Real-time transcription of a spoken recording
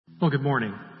Well, good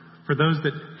morning. For those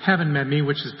that haven't met me,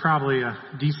 which is probably a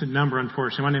decent number,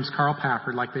 unfortunately, my name's Carl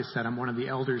Pafford. Like they said, I'm one of the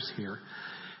elders here.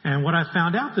 And what I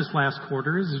found out this last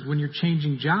quarter is when you're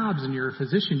changing jobs and you're a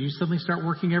physician, you suddenly start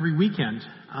working every weekend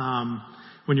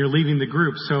when you're leaving the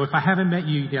group. So if I haven't met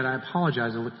you yet, I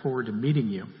apologize. I look forward to meeting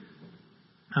you.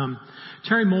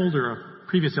 Terry Mulder, a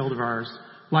previous elder of ours,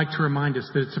 liked to remind us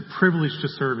that it's a privilege to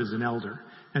serve as an elder.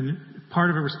 And part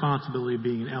of the responsibility of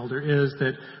being an elder is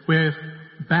that we have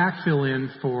backfill in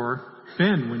for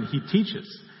Ben when he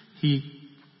teaches. He'd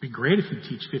be great if he'd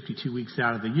teach 52 weeks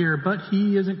out of the year, but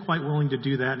he isn't quite willing to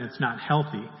do that, and it's not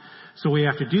healthy. So we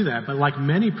have to do that. But like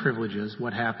many privileges,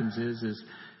 what happens is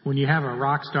when you have a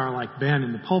rock star like Ben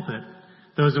in the pulpit,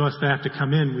 those of us that have to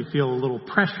come in, we feel a little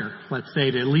pressure, let's say,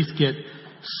 to at least get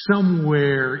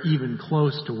somewhere even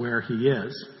close to where he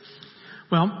is.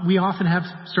 Well, we often have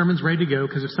sermons ready to go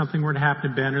because if something were to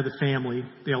happen to Ben or the family,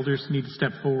 the elders need to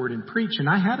step forward and preach. And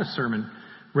I had a sermon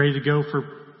ready to go for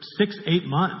 6-8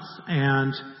 months.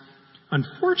 And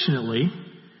unfortunately,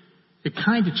 it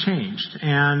kind of changed.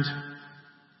 And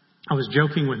I was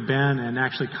joking with Ben and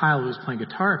actually Kyle, who was playing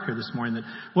guitar up here this morning, that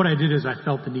what I did is I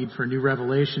felt the need for a new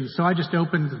revelation. So I just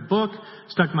opened the book,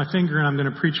 stuck my finger, and I'm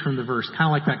going to preach from the verse. Kind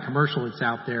of like that commercial that's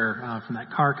out there from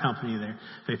that car company.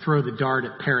 They throw the dart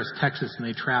at Paris, Texas, and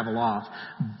they travel off.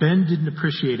 Ben didn't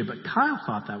appreciate it, but Kyle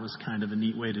thought that was kind of a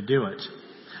neat way to do it.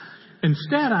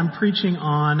 Instead, I'm preaching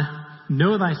on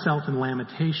Know Thyself in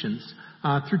Lamentations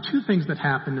through two things that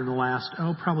happened in the last,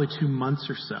 probably 2 months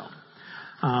or so.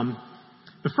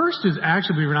 The first is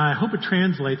actually, believe it or not, I hope it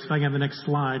translates. If I can have the next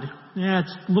slide. Yeah,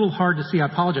 it's a little hard to see. I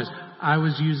apologize. I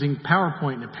was using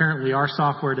PowerPoint, and apparently our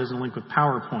software doesn't link with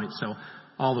PowerPoint. So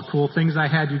all the cool things I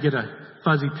had, you get a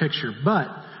fuzzy picture. But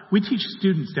we teach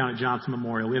students down at Johnson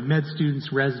Memorial. We have med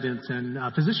students, residents, and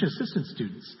physician assistant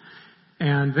students.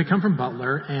 And they come from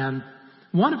Butler. And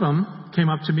one of them came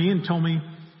up to me and told me,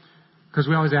 because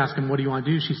we always ask them, what do you want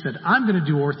to do? She said, I'm going to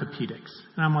do orthopedics.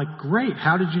 And I'm like, great.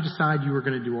 How did you decide you were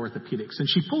going to do orthopedics? And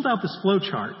she pulled out this flow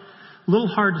chart. A little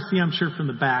hard to see, I'm sure, from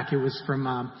the back. It was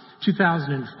from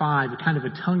 2005, kind of a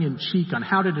tongue-in-cheek on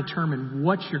how to determine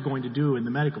what you're going to do in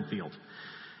the medical field.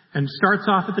 And starts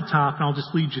off at the top, and I'll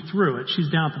just lead you through it. She's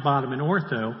down at the bottom in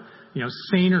ortho,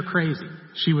 sane or crazy.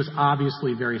 She was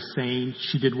obviously very sane.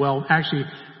 She did well. Actually,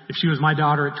 if she was my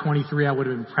daughter at 23, I would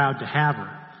have been proud to have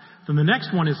her. Then the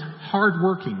next one is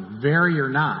hardworking, very or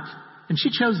not. And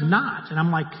she chose not. And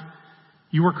I'm like,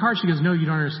 you work hard? She goes, no, you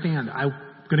don't understand. I'm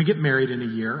going to get married in a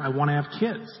year. I want to have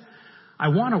kids. I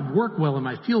want to work well in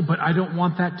my field, but I don't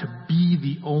want that to be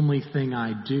the only thing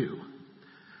I do.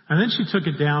 And then she took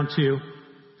it down to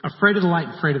afraid of the light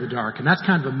and afraid of the dark. And that's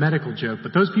kind of a medical joke.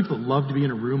 But those people that love to be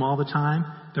in a room all the time,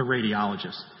 they're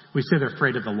radiologists. We say they're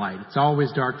afraid of the light. It's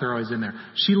always dark. They're always in there.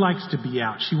 She likes to be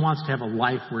out. She wants to have a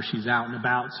life where she's out and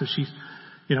about. So she's,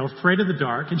 afraid of the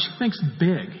dark. And she thinks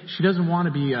big. She doesn't want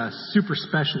to be a super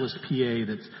specialist PA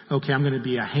that's, okay, I'm going to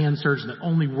be a hand surgeon that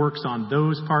only works on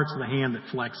those parts of the hand that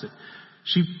flex it.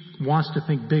 She wants to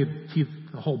think big,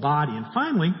 the whole body. And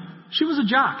finally, she was a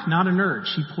jock, not a nerd.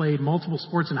 She played multiple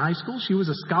sports in high school. She was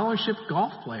a scholarship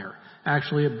golf player,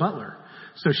 actually, at Butler.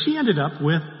 So she ended up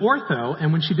with ortho,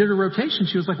 and when she did her rotation,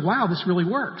 she was like, wow, this really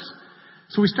works.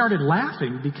 So we started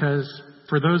laughing because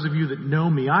for those of you that know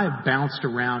me, I have bounced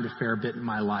around a fair bit in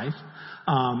my life.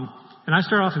 And I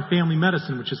started off in family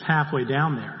medicine, which is halfway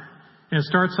down there. And it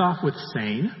starts off with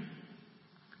sane.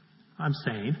 I'm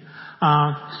sane.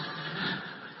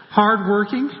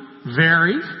 Hardworking,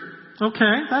 very.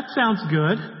 Okay, that sounds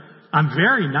good. I'm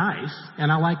very nice, and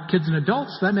I like kids and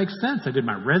adults, so that makes sense. I did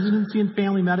my residency in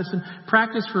family medicine,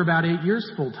 practiced for about 8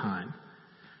 years full time.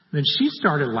 Then she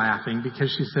started laughing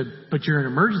because she said, but you're in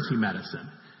emergency medicine.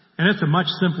 And it's a much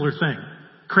simpler thing.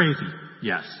 Crazy,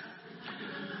 yes.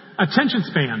 Attention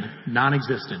span,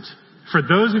 non-existent. For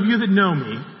those of you that know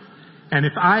me, and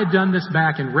if I had done this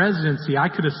back in residency, I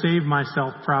could have saved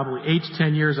myself probably 8 to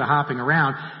 10 years of hopping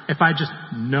around if I'd just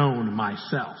known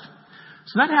myself.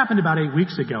 So that happened about 8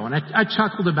 weeks ago, and I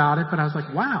chuckled about it, but I was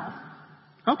like, wow,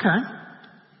 okay,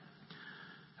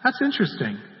 that's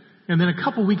interesting. And then a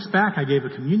couple weeks back, I gave a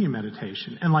communion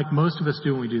meditation, and like most of us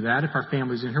do when we do that, if our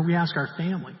family's in here, we ask our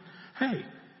family, hey,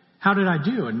 how did I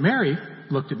do? And Mary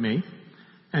looked at me,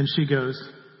 and she goes,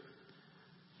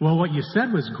 well, what you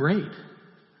said was great,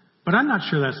 but I'm not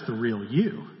sure that's the real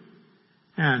you.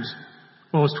 And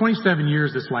well, it was 27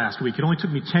 years this last week. It only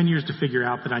took me 10 years to figure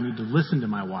out that I need to listen to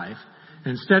my wife.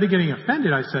 And instead of getting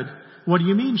offended, I said, what do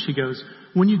you mean? She goes,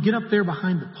 when you get up there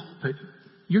behind the pulpit,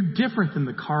 you're different than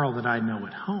the Carl that I know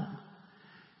at home.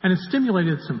 And it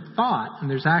stimulated some thought. And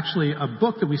there's actually a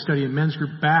book that we study in men's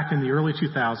group back in the early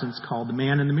 2000s called The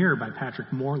Man in the Mirror by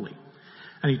Patrick Morley.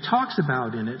 And he talks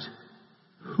about in it,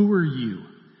 who are you?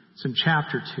 It's in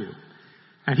chapter 2.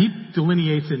 And he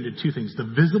delineates it into two things, the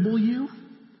visible you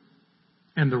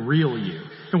and the real you.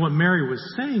 And what Mary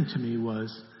was saying to me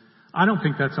was, I don't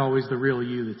think that's always the real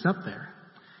you that's up there.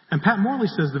 And Pat Morley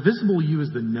says the visible you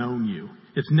is the known you.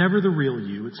 It's never the real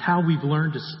you. It's how we've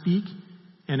learned to speak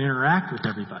and interact with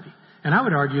everybody. And I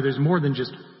would argue there's more than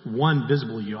just one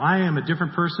visible you. I am a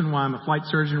different person when I'm a flight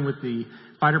surgeon with the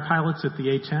fighter pilots at the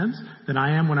A-10s than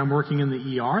I am when I'm working in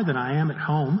the ER, than I am at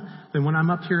home, than when I'm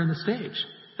up here in the stage.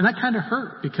 And that kind of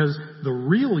hurt because the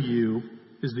real you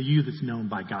is the you that's known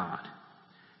by God.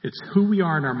 It's who we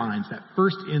are in our minds, that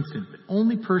first instant. The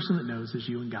only person that knows is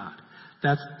you and God.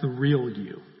 That's the real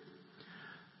you.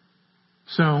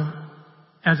 So,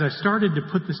 as I started to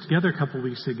put this together a couple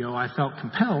weeks ago, I felt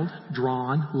compelled,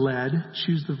 drawn, led,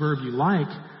 choose the verb you like,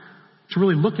 to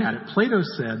really look at it. Plato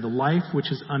said, the life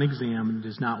which is unexamined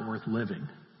is not worth living.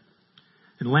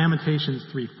 In Lamentations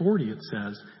 3:40 it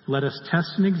says, let us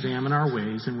test and examine our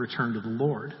ways and return to the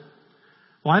Lord.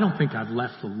 Well, I don't think I've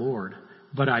left the Lord,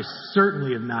 but I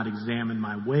certainly have not examined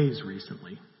my ways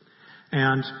recently.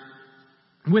 And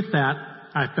with that,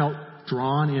 I felt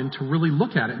drawn in to really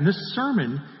look at it. And this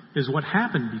sermon is what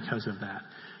happened because of that.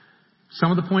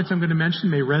 Some of the points I'm going to mention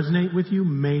may resonate with you,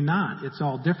 may not. It's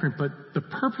all different. But the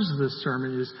purpose of this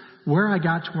sermon is where I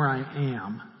got to where I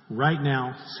am right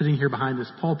now, sitting here behind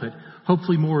this pulpit,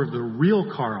 hopefully more of the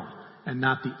real Carl and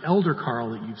not the elder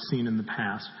Carl that you've seen in the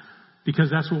past, because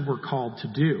that's what we're called to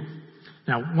do.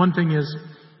 Now, one thing is,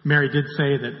 Mary did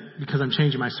say that because I'm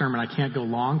changing my sermon, I can't go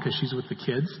long because she's with the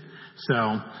kids. So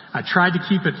I tried to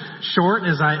keep it short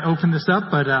as I open this up,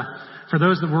 but for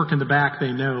those that work in the back,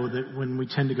 they know that when we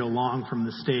tend to go long from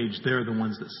the stage, they're the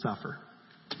ones that suffer.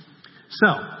 So,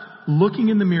 looking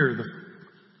in the mirror, the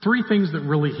three things that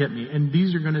really hit me, and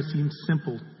these are going to seem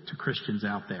simple to Christians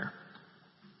out there.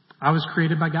 I was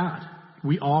created by God.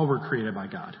 We all were created by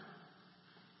God.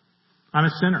 I'm a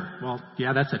sinner. Well,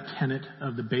 yeah, that's a tenet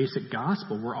of the basic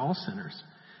gospel. We're all sinners.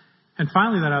 And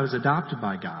finally, that I was adopted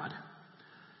by God.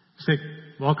 You say,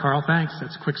 well, Carl, thanks.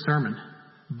 That's a quick sermon.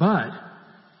 But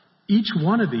each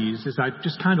one of these, as I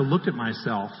just kind of looked at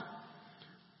myself,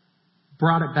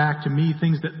 brought it back to me,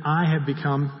 things that I have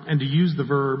become, and to use the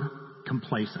verb,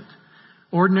 complacent.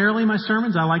 Ordinarily, in my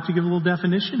sermons, I like to give a little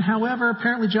definition. However,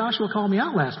 apparently Joshua called me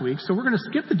out last week, so we're going to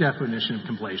skip the definition of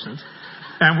complacent.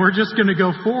 And we're just going to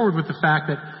go forward with the fact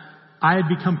that I had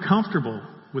become comfortable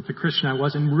with the Christian I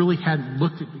was and really hadn't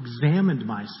examined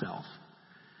myself.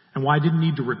 And while I didn't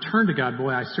need to return to God,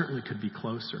 boy, I certainly could be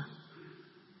closer.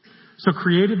 So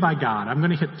created by God, I'm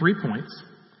going to hit 3 points.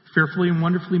 Fearfully and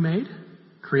wonderfully made,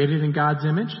 created in God's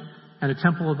image, and a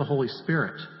temple of the Holy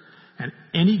Spirit. And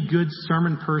any good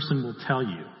sermon person will tell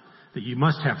you that you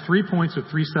must have 3 points or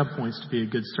 3 subpoints to be a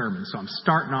good sermon. So I'm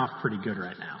starting off pretty good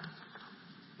right now.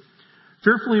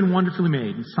 Fearfully and wonderfully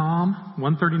made. In Psalm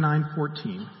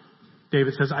 139:14,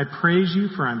 David says, I praise you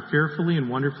for I'm fearfully and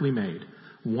wonderfully made.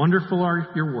 Wonderful are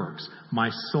your works.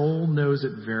 My soul knows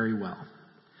it very well.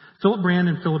 Paul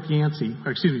Brandon Philip Yancey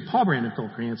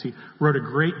wrote a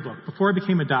great book. Before I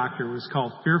became a doctor, it was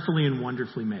called Fearfully and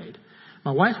Wonderfully Made.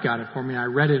 My wife got it for me, and I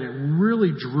read it, and it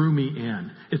really drew me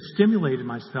in. It stimulated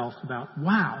myself about,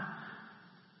 wow,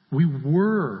 we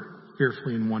were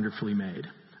fearfully and wonderfully made.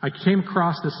 I came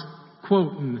across this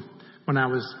quote when I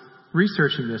was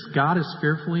researching this. God has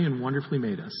fearfully and wonderfully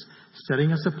made us,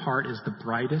 setting us apart as the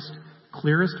brightest,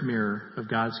 clearest mirror of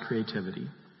God's creativity.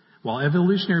 While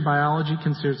evolutionary biology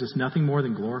considers us nothing more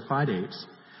than glorified apes,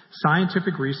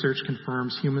 scientific research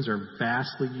confirms humans are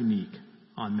vastly unique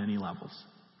on many levels.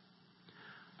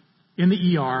 In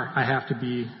the ER, I have to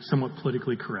be somewhat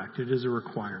politically correct. It is a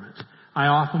requirement. I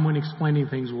often, when explaining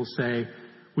things, will say,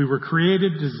 we were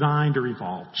created, designed, or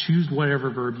evolved. Choose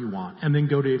whatever verb you want, and then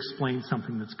go to explain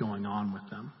something that's going on with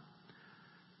them.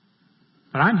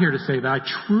 But I'm here to say that I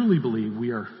truly believe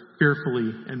we are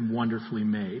fearfully and wonderfully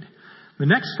made. The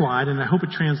next slide, and I hope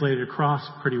it translated across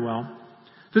pretty well,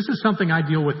 this is something I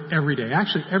deal with every day.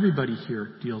 Actually, everybody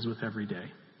here deals with every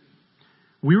day.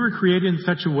 We were created in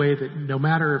such a way that no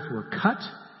matter if we're cut,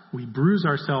 we bruise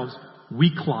ourselves,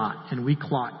 we clot, and we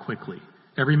clot quickly.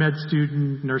 Every med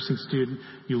student, nursing student,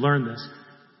 you learn this.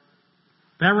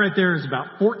 That right there is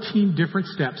about 14 different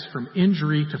steps from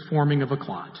injury to forming of a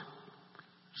clot.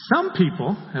 Some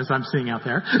people, as I'm seeing out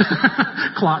there,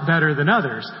 clot better than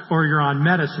others, or you're on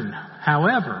medicine.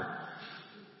 However,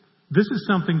 this is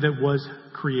something that was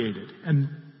created. And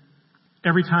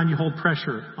every time you hold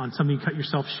pressure on something, you cut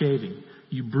yourself shaving,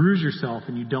 you bruise yourself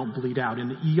and you don't bleed out. In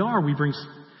the ER, we bring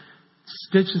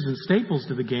stitches and staples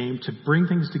to the game to bring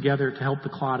things together to help the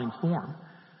clotting form.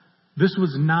 This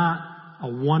was not a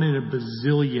 1 in a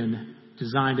bazillion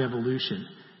designed evolution.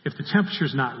 If the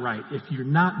temperature's not right, if you're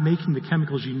not making the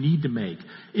chemicals you need to make,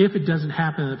 if it doesn't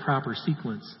happen in the proper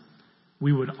sequence,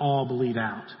 we would all bleed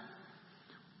out.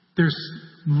 There's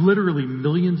literally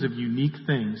millions of unique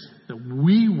things that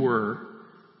we were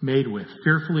made with,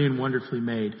 fearfully and wonderfully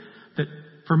made, that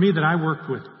for me that I work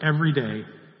with every day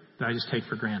that I just take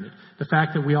for granted. The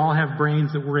fact that we all have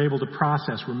brains that we're able to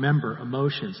process, remember,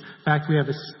 emotions. The fact we have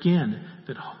a skin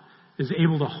that is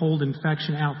able to hold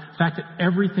infection out. The fact that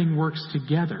everything works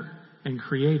together and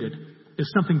created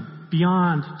is something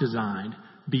beyond designed,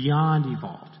 beyond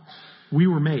evolved. We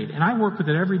were made. And I work with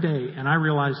it every day, and I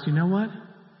realized, you know what?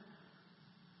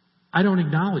 I don't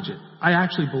acknowledge it. I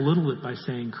actually belittle it by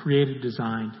saying created,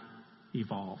 designed,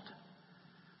 evolved.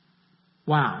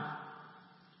 Wow.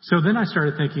 So then I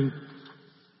started thinking,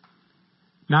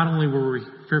 not only were we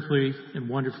fearfully and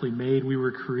wonderfully made, we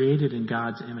were created in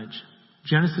God's image.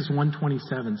 Genesis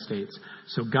 1:27 states,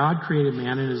 "So God created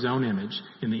man in his own image.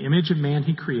 In the image of man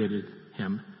he created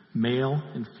him. Male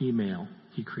and female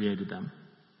he created them."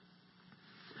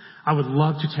 I would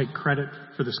love to take credit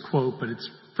for this quote, but it's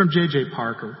from J.J.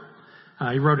 Parker.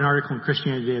 He wrote an article in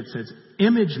Christianity Today that says,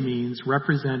 "Image means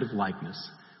representative likeness,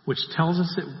 which tells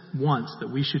us at once that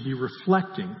we should be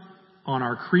reflecting on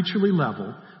our creaturely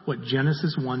level what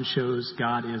Genesis 1 shows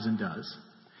God is and does.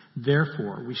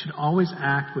 Therefore, we should always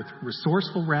act with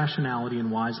resourceful rationality and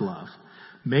wise love,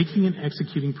 making and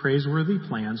executing praiseworthy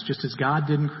plans just as God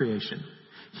did in creation.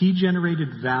 He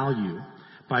generated value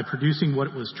by producing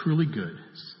what was truly good.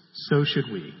 So should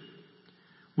we.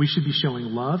 We should be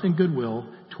showing love and goodwill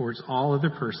towards all other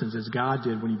persons as God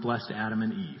did when he blessed Adam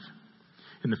and Eve.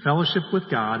 In the fellowship with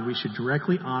God, we should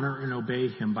directly honor and obey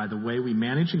him by the way we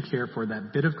manage and care for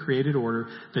that bit of created order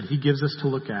that he gives us to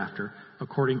look after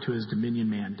according to his dominion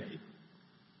mandate."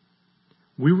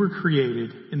 We were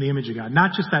created in the image of God,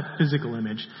 not just that physical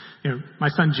image. You know, my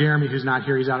son Jeremy, who's not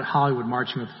here, he's out at Hollywood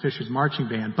marching with the Fishers Marching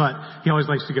Band, but he always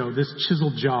likes to go, "This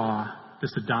chiseled jaw,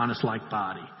 this Adonis-like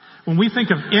body." When we think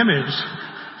of image,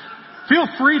 feel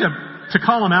free to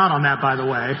call him out on that, by the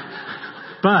way.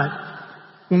 But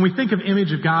when we think of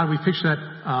image of God, we picture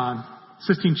that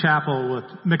Sistine Chapel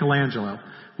with Michelangelo,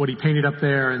 what he painted up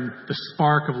there, and the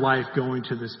spark of life going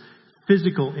to this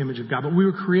physical image of God. But we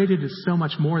were created as so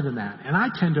much more than that. And I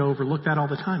tend to overlook that all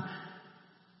the time.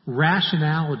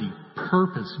 Rationality,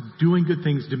 purpose, doing good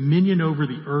things, dominion over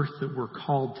the earth that we're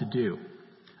called to do.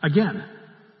 Again,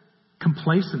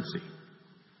 complacency.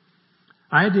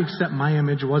 I had to accept my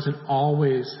image wasn't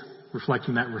always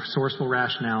reflecting that resourceful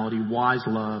rationality, wise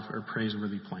love, or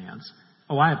praiseworthy plans.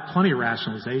 Oh, I have plenty of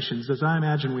rationalizations, as I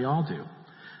imagine we all do.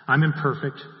 I'm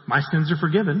imperfect. My sins are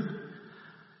forgiven.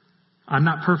 I'm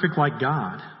not perfect like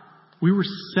God. We were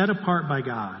set apart by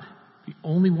God, the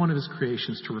only one of his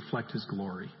creations to reflect his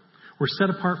glory. We're set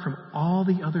apart from all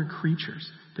the other creatures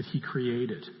that he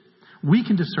created. We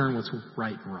can discern what's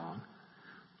right and wrong.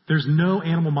 There's no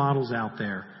animal models out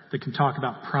there that can talk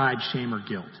about pride, shame, or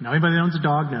guilt. Now, anybody that owns a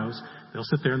dog knows they'll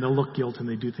sit there and they'll look guilt and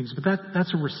they do things, but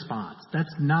that's a response.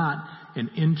 That's not an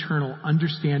internal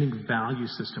understanding value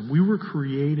system. We were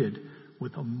created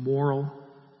with a moral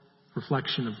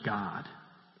reflection of God.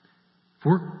 If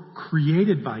we're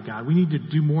created by God, we need to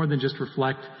do more than just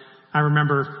reflect. I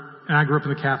remember, and I grew up in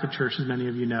the Catholic Church, as many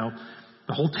of you know,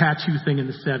 the whole tattoo thing in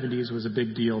the 70s was a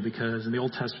big deal because in the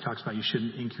Old Testament talks about you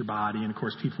shouldn't ink your body, and of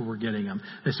course people were getting them.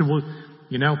 They said, well,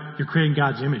 you know, you're creating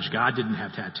God's image. God didn't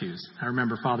have tattoos. I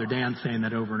remember Father Dan saying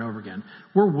that over and over again.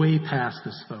 We're way past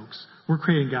this, folks. We're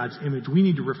creating God's image. We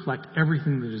need to reflect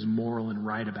everything that is moral and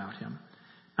right about him.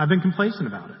 I've been complacent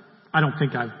about it. I don't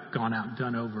think I've gone out and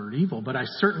done overt evil, but I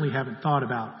certainly haven't thought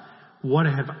about what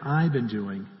have I been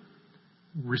doing?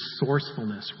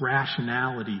 Resourcefulness,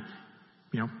 rationality,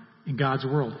 in God's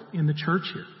world, in the church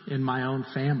here, in my own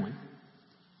family.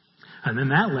 And then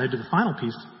that led to the final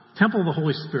piece, temple of the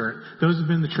Holy Spirit. Those who've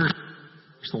been in the church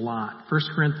a lot. 1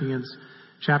 Corinthians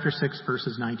chapter 6,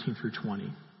 verses 19 through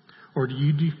 20. Or do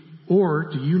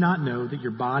you not know that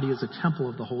your body is a temple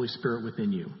of the Holy Spirit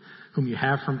within you, whom you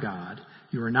have from God?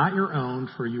 You are not your own,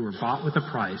 for you were bought with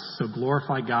a price, so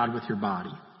glorify God with your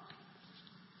body.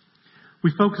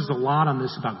 We focus a lot on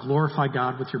this about glorify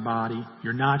God with your body.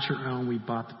 You're not your own. We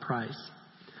bought the price.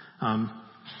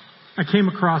 I came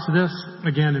across this,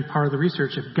 again, in part of the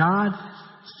research. If God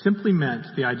simply meant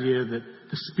the idea that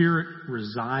the Spirit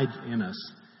resides in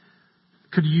us,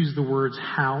 could use the words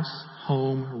house,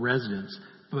 home, residence,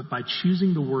 but by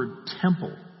choosing the word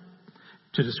temple,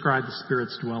 to describe the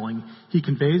Spirit's dwelling, he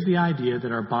conveys the idea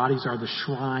that our bodies are the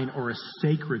shrine or a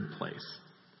sacred place.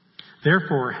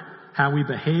 Therefore, how we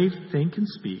behave, think, and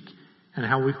speak,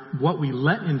 and what we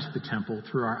let into the temple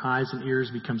through our eyes and ears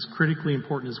becomes critically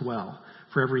important as well.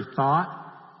 For every thought,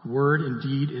 word, and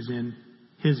deed is in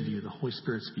his view, the Holy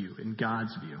Spirit's view, in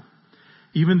God's view.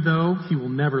 Even though he will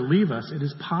never leave us, it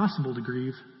is possible to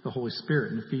grieve the Holy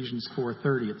Spirit. In Ephesians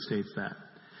 4:30, it states that.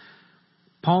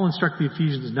 Paul instructed the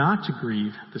Ephesians not to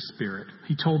grieve the Spirit.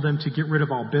 He told them to get rid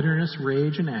of all bitterness,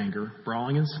 rage, and anger,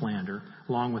 brawling and slander,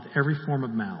 along with every form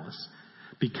of malice.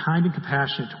 Be kind and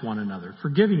compassionate to one another,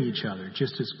 forgiving each other,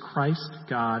 just as Christ,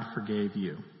 God, forgave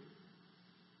you.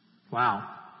 Wow.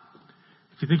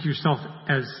 If you think of yourself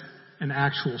as an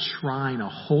actual shrine, a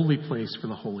holy place for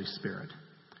the Holy Spirit.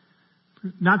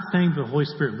 Not saying the Holy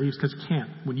Spirit leaves, because it can't.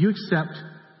 When you accept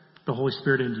the Holy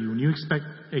Spirit into you, when you accept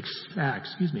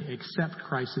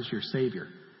Christ as your Savior,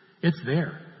 it's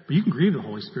there. But you can grieve the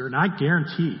Holy Spirit, and I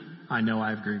guarantee I know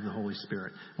I've grieved the Holy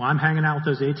Spirit. When I'm hanging out with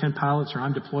those A-10 pilots or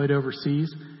I'm deployed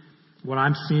overseas, what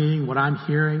I'm seeing, what I'm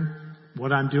hearing,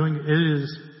 what I'm doing, it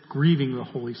is grieving the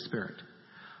Holy Spirit.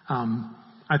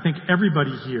 I think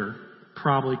everybody here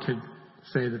probably could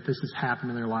say that this has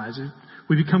happened in their lives.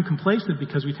 We become complacent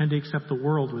because we tend to accept the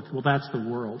world with, well, that's the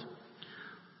world.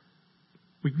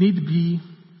 We need to be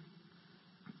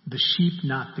the sheep,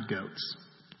 not the goats.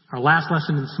 Our last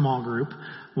lesson in small group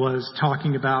was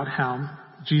talking about how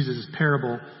Jesus'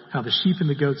 parable, how the sheep and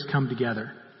the goats come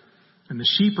together. And the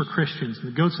sheep are Christians,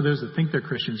 and the goats are those that think they're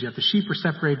Christians, yet the sheep are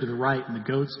separated to the right and the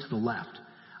goats to the left.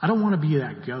 I don't want to be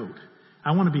that goat.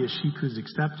 I want to be a sheep who's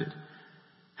accepted.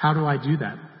 How do I do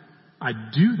that? I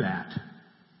do that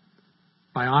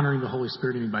by honoring the Holy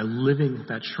Spirit in me, by living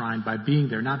that shrine, by being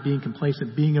there, not being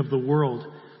complacent, being of the world.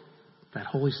 That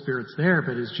Holy Spirit's there,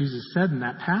 but as Jesus said in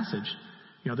that passage,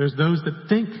 there's those that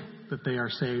think that they are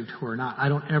saved who are not. I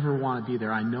don't ever want to be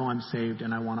there. I know I'm saved,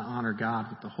 and I want to honor God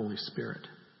with the Holy Spirit.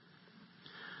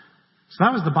 So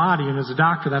that was the body, and as a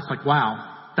doctor, that's like,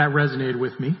 wow, that resonated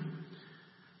with me.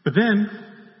 But then,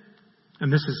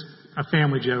 and this is a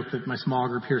family joke that my small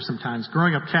group hears sometimes,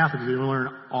 growing up Catholic, we learn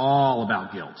all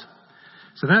about guilt.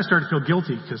 So then I started to feel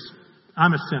guilty because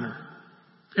I'm a sinner.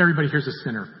 Everybody here's a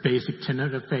sinner. Basic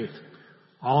tenet of faith.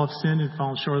 All have sinned and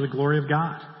fallen short of the glory of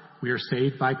God. We are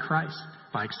saved by Christ.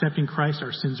 By accepting Christ,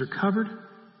 our sins are covered.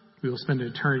 We will spend an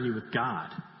eternity with God.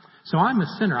 So I'm a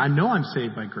sinner. I know I'm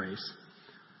saved by grace.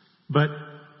 But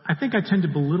I think I tend to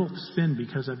belittle sin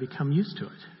because I've become used to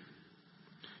it.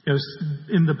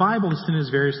 In the Bible, sin is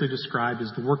variously described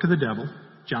as the work of the devil,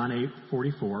 John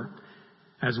 8:44,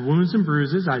 as wounds and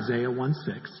bruises, Isaiah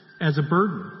 1:6, as a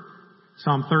burden,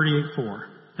 Psalm 38:4,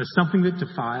 as something that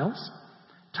defiles,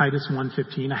 Titus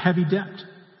 1:15, a heavy debt,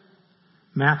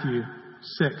 Matthew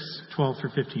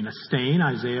 6:12-15, a stain,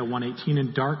 Isaiah 1:18,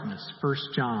 and darkness,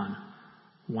 1 John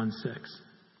 1:6.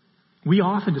 We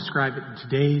often describe it in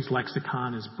today's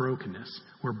lexicon as brokenness.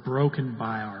 We're broken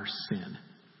by our sin.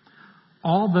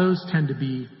 All those tend to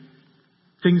be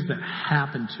things that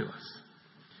happen to us.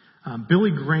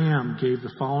 Billy Graham gave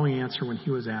the following answer when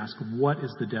he was asked, what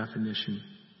is the definition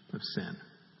of sin?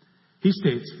 He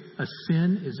states, a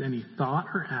sin is any thought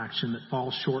or action that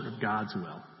falls short of God's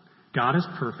will. God is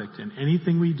perfect, and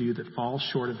anything we do that falls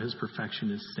short of his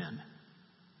perfection is sin.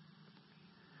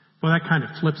 Well, that kind of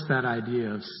flips that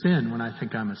idea of sin when I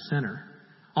think I'm a sinner.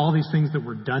 All these things that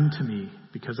were done to me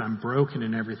because I'm broken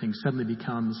and everything suddenly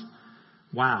becomes,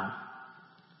 wow,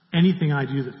 anything I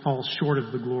do that falls short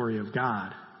of the glory of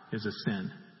God is a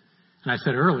sin. And I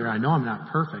said earlier, I know I'm not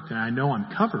perfect, and I know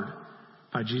I'm covered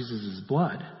by Jesus'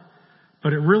 blood.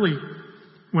 But it really,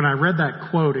 when I read that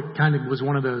quote, it kind of was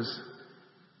one of those,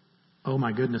 oh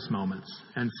my goodness moments,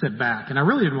 and sit back. And I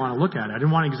really didn't want to look at it. I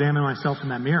didn't want to examine myself in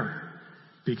that mirror,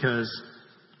 because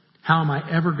how am I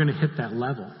ever going to hit that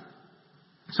level?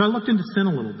 So I looked into sin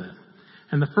a little bit.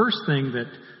 And the first thing that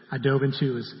I dove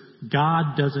into is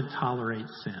God doesn't tolerate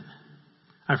sin.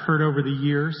 I've heard over the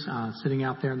years, sitting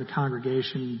out there in the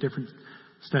congregation, different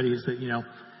studies that,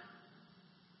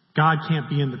 God can't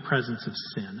be in the presence of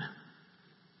sin.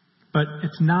 But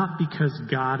it's not because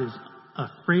God is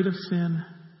afraid of sin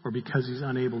or because he's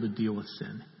unable to deal with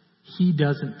sin. He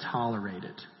doesn't tolerate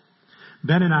it.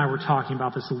 Ben and I were talking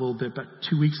about this a little bit about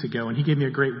 2 weeks ago, and he gave me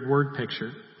a great word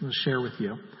picture I'll share with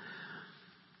you.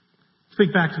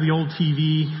 Think back to the old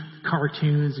TV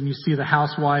cartoons, and you see the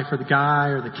housewife or the guy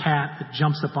or the cat that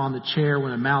jumps up on the chair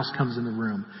when a mouse comes in the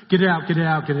room. Get it out, get it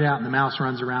out, get it out, and the mouse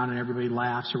runs around and everybody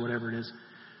laughs or whatever it is.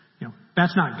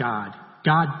 That's not God.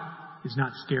 God is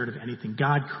not scared of anything.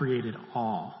 God created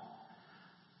all.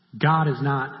 God is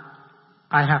not,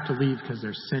 I have to leave because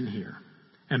there's sin here.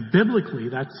 And biblically,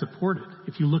 that's supported.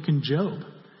 If you look in Job,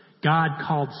 God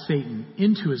called Satan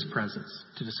into his presence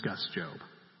to discuss Job.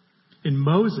 In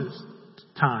Moses'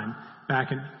 time,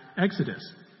 back in Exodus,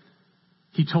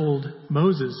 he told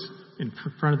Moses in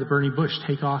front of the burning bush,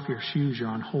 take off your shoes, you're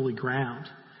on holy ground.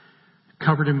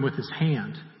 Covered him with his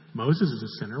hand. Moses is a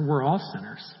sinner. We're all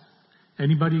sinners.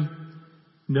 Anybody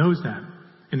knows that.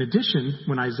 In addition,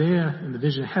 when Isaiah in the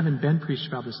vision of heaven, Ben preached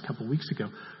about this a couple weeks ago,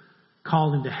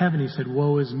 called into heaven, he said,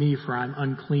 woe is me, for I'm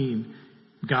unclean.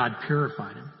 God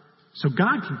purified him. So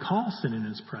God can call sin in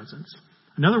his presence.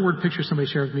 Another word picture somebody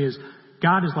shared with me is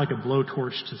God is like a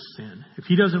blowtorch to sin. If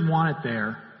he doesn't want it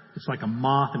there, it's like a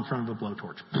moth in front of a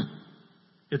blowtorch.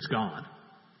 It's gone.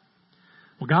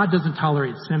 Well, God doesn't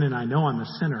tolerate sin, and I know I'm a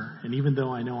sinner, and even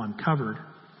though I know I'm covered,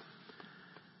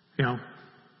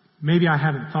 maybe I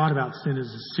haven't thought about sin as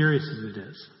serious as it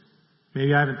is.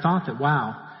 Maybe I haven't thought that,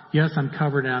 wow, yes, I'm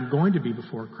covered and I'm going to be with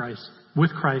Christ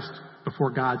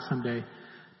before God someday.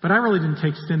 But I really didn't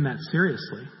take sin that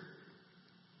seriously.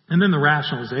 And then the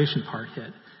rationalization part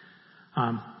hit.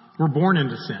 We're born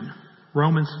into sin.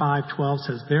 Romans 5:12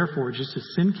 says, therefore, just as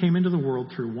sin came into the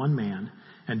world through one man,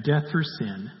 and death through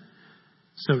sin,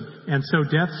 so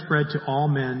death spread to all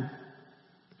men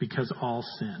because all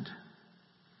sinned.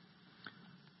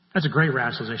 That's a great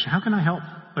rationalization. How can I help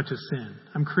but to sin?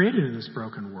 I'm created in this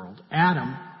broken world.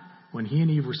 Adam, when he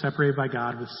and Eve were separated by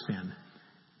God with sin,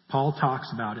 Paul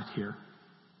talks about it here.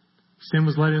 Sin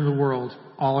was let into the world.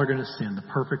 All are going to sin.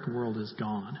 The perfect world is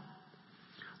gone.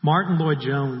 Martin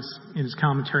Lloyd-Jones, in his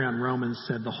commentary on Romans,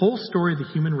 said, the whole story of the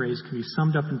human race can be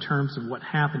summed up in terms of what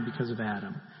happened because of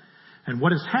Adam, and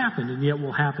what has happened and yet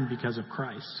will happen because of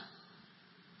Christ.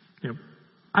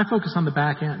 I focus on the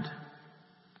back end.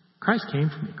 Christ came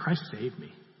for me. Christ saved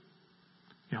me.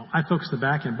 I focus on the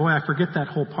back end. Boy, I forget that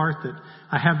whole part that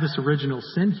I have this original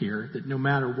sin here, that no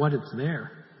matter what, it's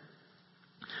there.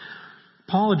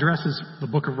 Paul addresses the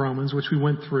book of Romans, which we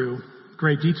went through in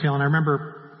great detail, and I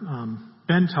remember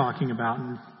Ben talking about,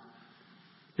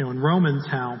 in Romans,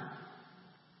 how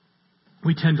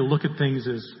we tend to look at things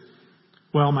as,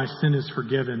 well, my sin is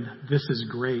forgiven. This is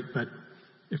great. But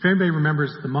if anybody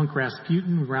remembers the monk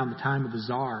Rasputin around the time of the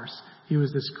Tsars, he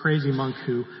was this crazy monk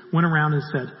who went around and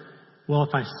said, well,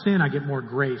 if I sin, I get more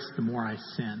grace the more I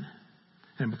sin.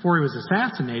 And before he was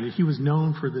assassinated, he was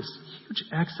known for this huge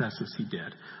excesses he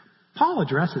did. Paul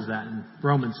addresses that in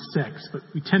Romans 6, but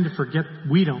we tend to forget,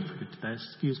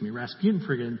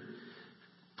 Rasputin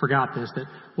forgot this, that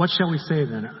what shall we say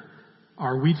then?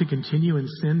 Are we to continue in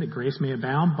sin that grace may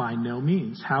abound? By no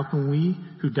means. How can we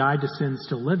who died to sin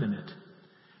still live in it?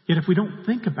 Yet if we don't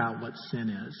think about what sin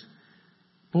is,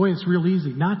 boy, it's real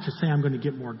easy not to say I'm going to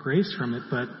get more grace from it,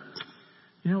 but,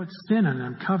 it's sin and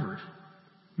I'm covered.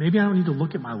 Maybe I don't need to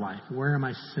look at my life. Where am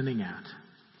I sinning at?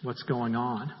 What's going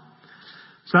on?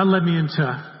 So that led me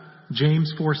into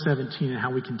James 4:17 and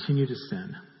how we continue to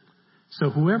sin. So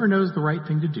whoever knows the right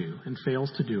thing to do and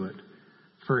fails to do it,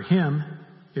 for him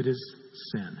it is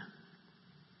sin.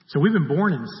 So we've been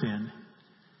born in sin.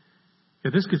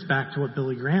 This gets back to what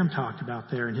Billy Graham talked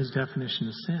about there in his definition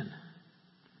of sin.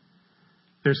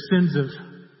 There's sins of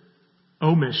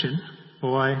omission.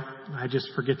 Boy, I just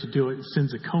forget to do it.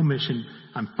 Sins of commission,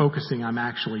 I'm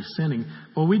actually sinning.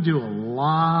 Well, we do a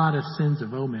lot of sins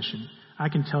of omission. I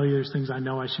can tell you there's things I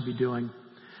know I should be doing.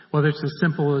 Whether it's as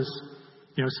simple as,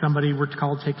 somebody were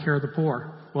called to take care of the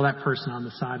poor. Well, that person on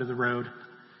the side of the road.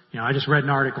 I just read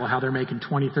an article how they're making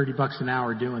 $20-30 an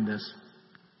hour doing this.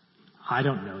 I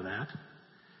don't know that.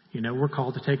 We're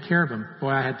called to take care of them. Boy,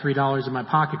 I had $3 in my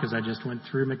pocket because I just went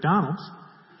through McDonald's.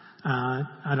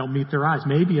 I don't meet their eyes.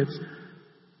 Maybe it's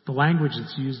the language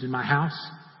that's used in my house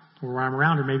or where I'm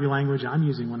around, or maybe language I'm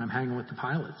using when I'm hanging with the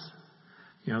pilots.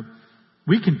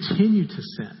 We continue to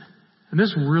sin. And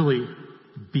this really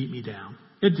beat me down.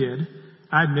 It did.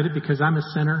 I admit it because I'm a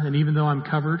sinner, and even though I'm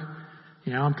covered,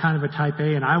 I'm kind of a type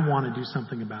A and I want to do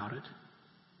something about it.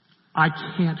 I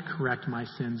can't correct my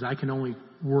sins. I can only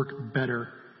work better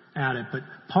at it. But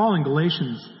Paul in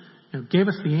Galatians gave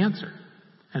us the answer.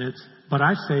 And it's, but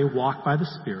I say, walk by the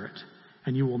Spirit,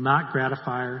 and you will not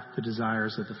gratify the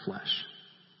desires of the flesh.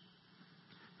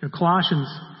 Colossians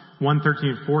 1:13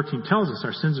 and 14 tells us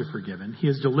our sins are forgiven. He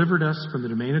has delivered us from the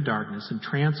domain of darkness and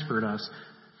transferred us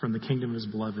from the kingdom of his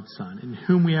beloved Son, in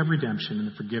whom we have redemption and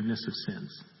the forgiveness of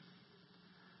sins.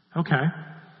 Okay.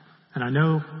 And I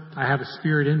know I have a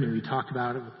spirit in me. We talked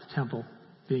about it with the temple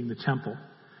being the temple.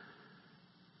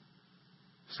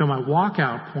 So my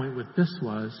walkout point with this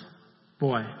was,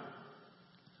 boy,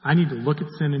 I need to look at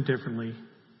sin indifferently.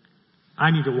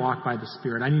 I need to walk by the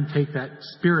Spirit. I need to take that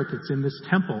Spirit that's in this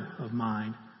temple of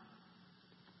mine,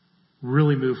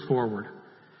 really move forward.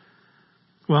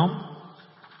 Well,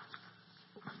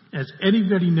 as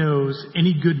anybody knows,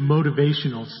 any good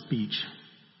motivational speech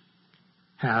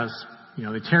has,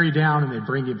 they tear you down and they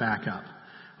bring you back up.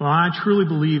 Well, I truly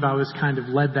believe I was kind of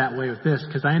led that way with this,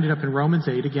 because I ended up in Romans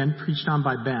 8, again, preached on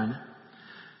by Ben,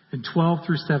 in 12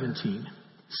 through 17.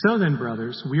 So then,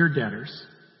 brothers, we are debtors,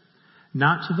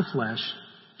 not to the flesh,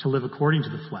 to live according to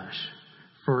the flesh.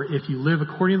 For if you live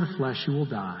according to the flesh, you will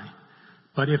die.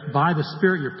 But if by the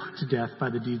Spirit you're put to death by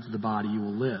the deeds of the body, you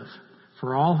will live.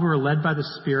 For all who are led by the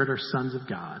Spirit are sons of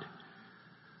God.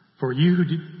 For you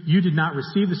did not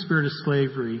receive the spirit of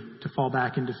slavery to fall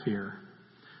back into fear,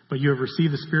 but you have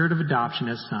received the spirit of adoption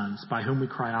as sons, by whom we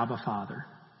cry, Abba, Father.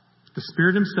 The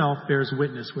Spirit himself bears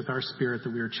witness with our spirit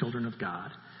that we are children of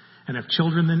God. And if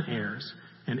children, then heirs,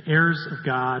 and heirs of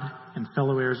God and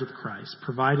fellow heirs with Christ,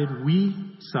 provided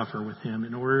we suffer with him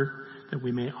in order that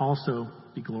we may also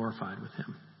be glorified with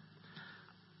him.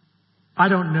 I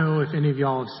don't know if any of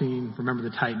y'all have seen Remember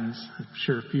the Titans. I'm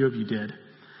sure a few of you did.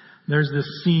 There's this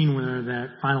scene where they're in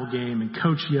that final game, and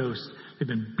Coach Yost, they've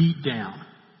been beat down.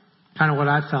 Kind of what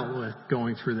I felt with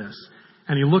going through this.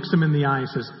 And he looks them in the eye and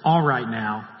says, all right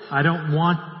now, I don't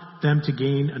want them to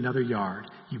gain another yard.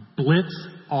 You blitz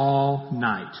all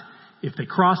night. If they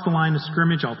cross the line of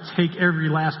scrimmage, I'll take every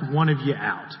last one of you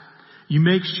out. You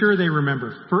make sure they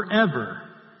remember forever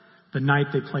the night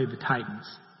they played the Titans.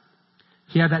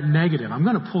 He had that negative. I'm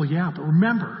going to pull you out, but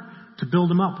remember to build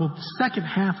them up. Well, the second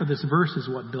half of this verse is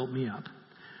what built me up.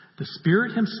 The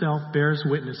Spirit himself bears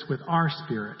witness with our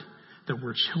spirit that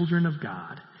we're children of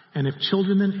God. And if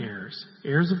children, then heirs,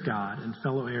 heirs of God and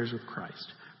fellow heirs with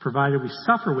Christ, provided we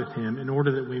suffer with him in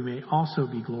order that we may also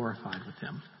be glorified with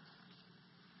him.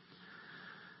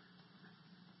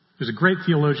 There's a great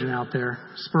theologian out there,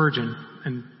 Spurgeon,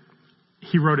 and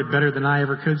he wrote it better than I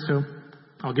ever could, so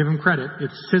I'll give him credit.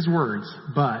 It's his words,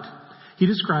 but he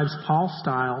describes Paul's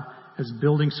style as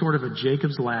building sort of a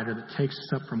Jacob's ladder that takes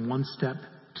us up from one step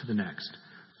to the next.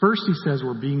 First, he says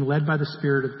we're being led by the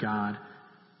Spirit of God.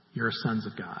 You're sons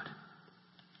of God.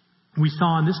 We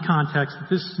saw in this context that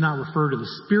this does not refer to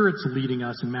the Spirit's leading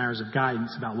us in matters of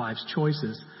guidance about life's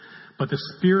choices, but the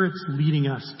Spirit's leading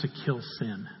us to kill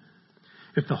sin.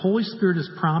 If the Holy Spirit is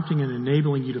prompting and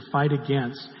enabling you to fight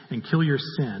against and kill your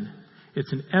sin,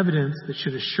 it's an evidence that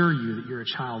should assure you that you're a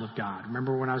child of God.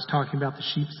 Remember when I was talking about the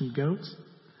sheep and goats?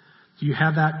 Do you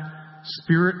have that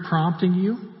Spirit prompting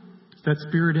you? Is that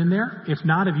Spirit in there? If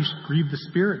not, have you grieved the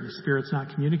Spirit and the Spirit's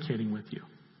not communicating with you?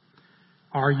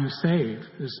 Are you saved?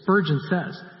 As Spurgeon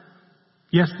says,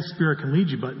 yes, the Spirit can lead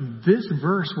you, but in this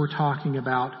verse we're talking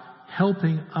about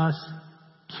helping us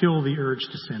kill the urge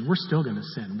to sin. We're still going to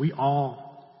sin. We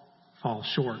all fall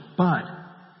short. But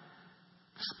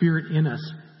the Spirit in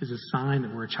us is a sign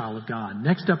that we're a child of God.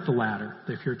 Next up the ladder,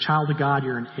 if you're a child of God,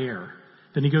 you're an heir.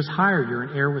 Then he goes higher. You're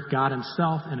an heir with God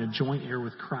himself and a joint heir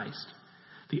with Christ.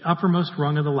 The uppermost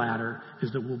rung of the ladder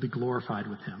is that we'll be glorified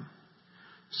with him.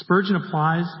 Spurgeon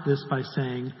applies this by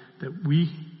saying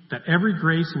that every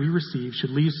grace we receive should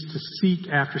lead us to seek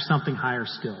after something higher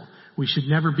still. We should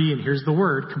never be, and here's the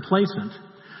word, complacent,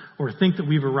 or think that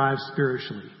we've arrived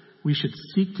spiritually. We should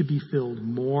seek to be filled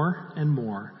more and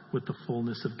more with the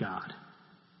fullness of God.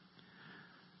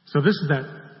 So this is that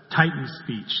Titan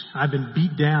speech. I've been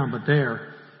beat down, but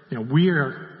we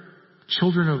are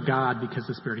children of God because of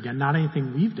the Spirit. Again, not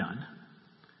anything we've done,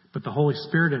 but the Holy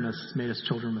Spirit in us has made us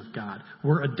children of God.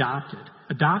 We're adopted.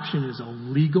 Adoption is a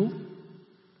legal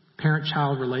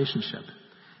parent-child relationship.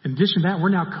 In addition to that, we're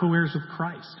now co-heirs with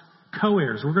Christ.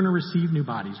 Co-heirs. We're going to receive new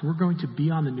bodies. We're going to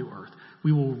be on the new earth.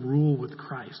 We will rule with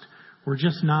Christ. We're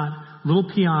just not little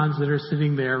peons that are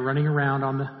sitting there running around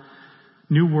on the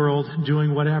new world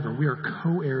doing whatever. We are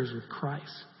co-heirs with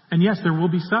Christ. And yes, there will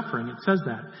be suffering. It says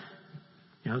that.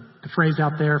 The phrase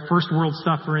out there, first world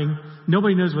suffering,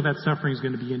 nobody knows what that suffering is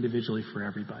going to be individually for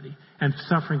everybody. And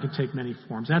suffering can take many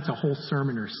forms. That's a whole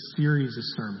sermon or series of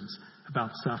sermons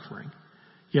about suffering.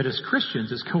 Yet as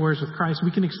Christians, as co-heirs with Christ,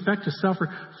 we can expect to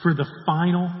suffer for the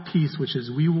final piece, which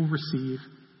is we will receive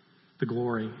the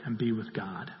glory and be with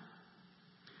God.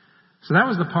 So that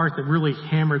was the part that really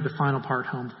hammered the final part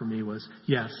home for me was,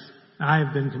 yes, I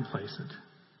have been complacent.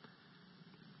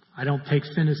 I don't take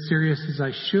sin as serious as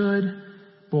I should.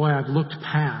 Boy, I've looked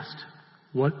past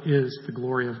what is the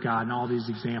glory of God and all these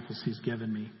examples he's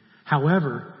given me.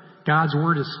 However, God's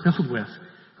word is filled with,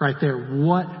 right there,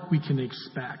 what we can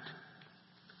expect.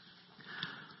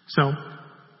 So,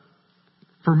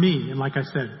 for me, and like I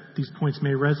said, these points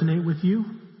may resonate with you.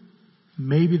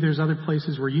 Maybe there's other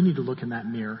places where you need to look in that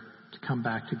mirror to come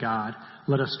back to God.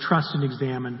 Let us trust and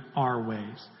examine our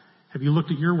ways. Have you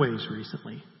looked at your ways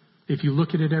recently? If you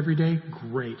look at it every day,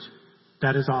 great.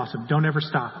 That is awesome. Don't ever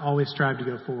stop. Always strive to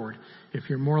go forward. If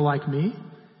you're more like me,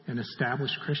 an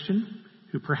established Christian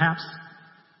who perhaps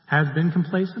has been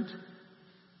complacent,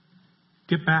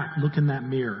 get back, look in that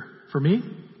mirror. For me,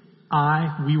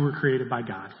 we were created by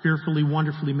God, fearfully,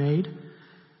 wonderfully made,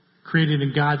 created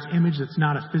in God's image that's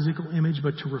not a physical image,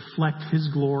 but to reflect His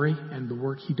glory and the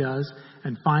work He does.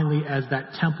 And finally, as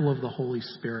that temple of the Holy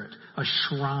Spirit, a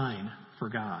shrine for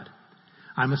God.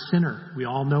 I'm a sinner. We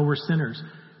all know we're sinners.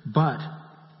 But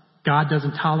God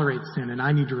doesn't tolerate sin, and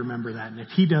I need to remember that. And if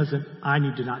He doesn't, I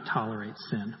need to not tolerate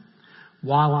sin.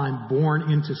 While I'm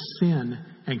born into sin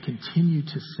and continue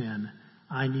to sin,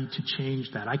 I need to change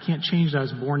that. I can't change that I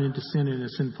was born into sin in a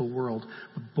sinful world.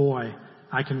 But boy,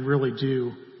 I can really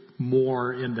do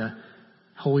more in the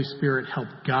Holy Spirit help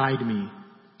guide me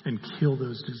and kill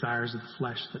those desires of the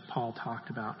flesh that Paul talked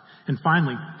about. And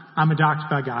finally, I'm adopted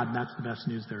by God, and that's the best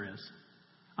news there is.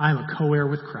 I am a co-heir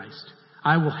with Christ.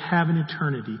 I will have an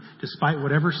eternity despite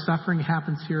whatever suffering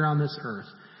happens here on this earth.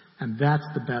 And that's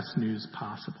the best news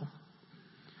possible.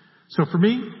 So for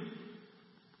me,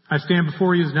 I stand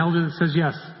before you as an elder that says,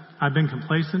 yes, I've been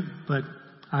complacent, but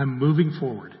I'm moving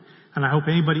forward. And I hope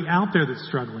anybody out there that's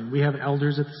struggling, we have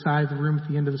elders at the side of the room at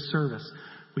the end of the service.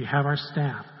 We have our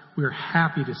staff. We are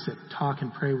happy to sit, talk,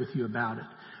 and pray with you about it.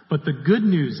 But the good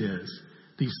news is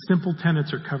these simple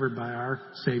tenets are covered by our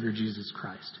Savior, Jesus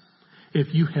Christ.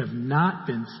 If you have not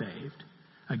been saved,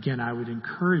 again, I would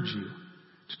encourage you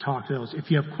to talk to those.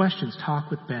 If you have questions, talk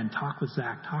with Ben, talk with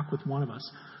Zach, talk with one of us.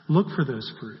 Look for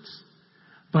those fruits.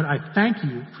 But I thank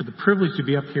you for the privilege to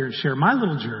be up here and share my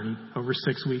little journey over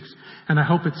 6 weeks. And I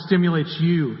hope it stimulates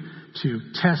you to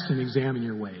test and examine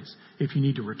your ways. If you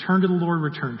need to return to the Lord,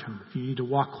 return to Him. If you need to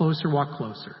walk closer, walk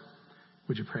closer.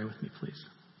 Would you pray with me, please?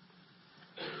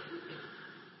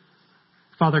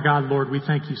 Father God, Lord, we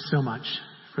thank you so much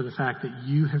for the fact that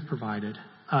you have provided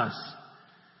us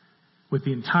with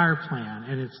the entire plan,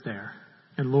 and it's there.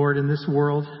 And Lord, in this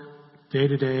world, day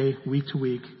to day, week to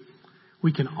week,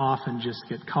 we can often just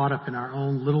get caught up in our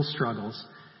own little struggles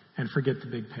and forget the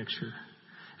big picture.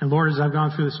 And Lord, as I've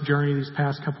gone through this journey these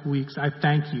past couple of weeks, I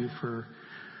thank you for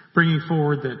bringing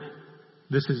forward that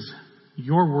this is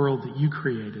your world that you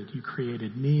created. You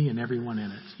created me and everyone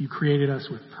in it. You created us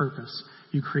with purpose.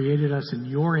 You created us in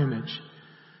your image.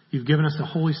 You've given us the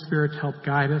Holy Spirit to help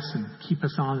guide us and keep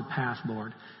us on the path,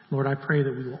 Lord. Lord, I pray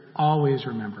that we will always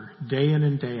remember, day in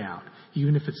and day out,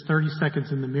 even if it's 30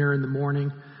 seconds in the mirror in the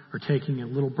morning, or taking a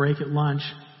little break at lunch,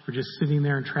 or just sitting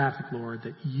there in traffic, Lord,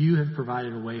 that you have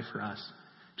provided a way for us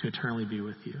to eternally be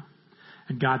with you.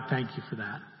 And God, thank you for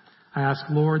that. I ask,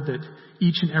 Lord, that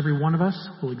each and every one of us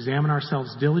will examine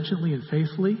ourselves diligently and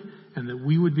faithfully, and that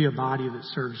we would be a body that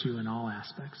serves you in all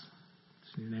aspects.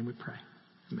 In your name we pray.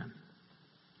 Amen.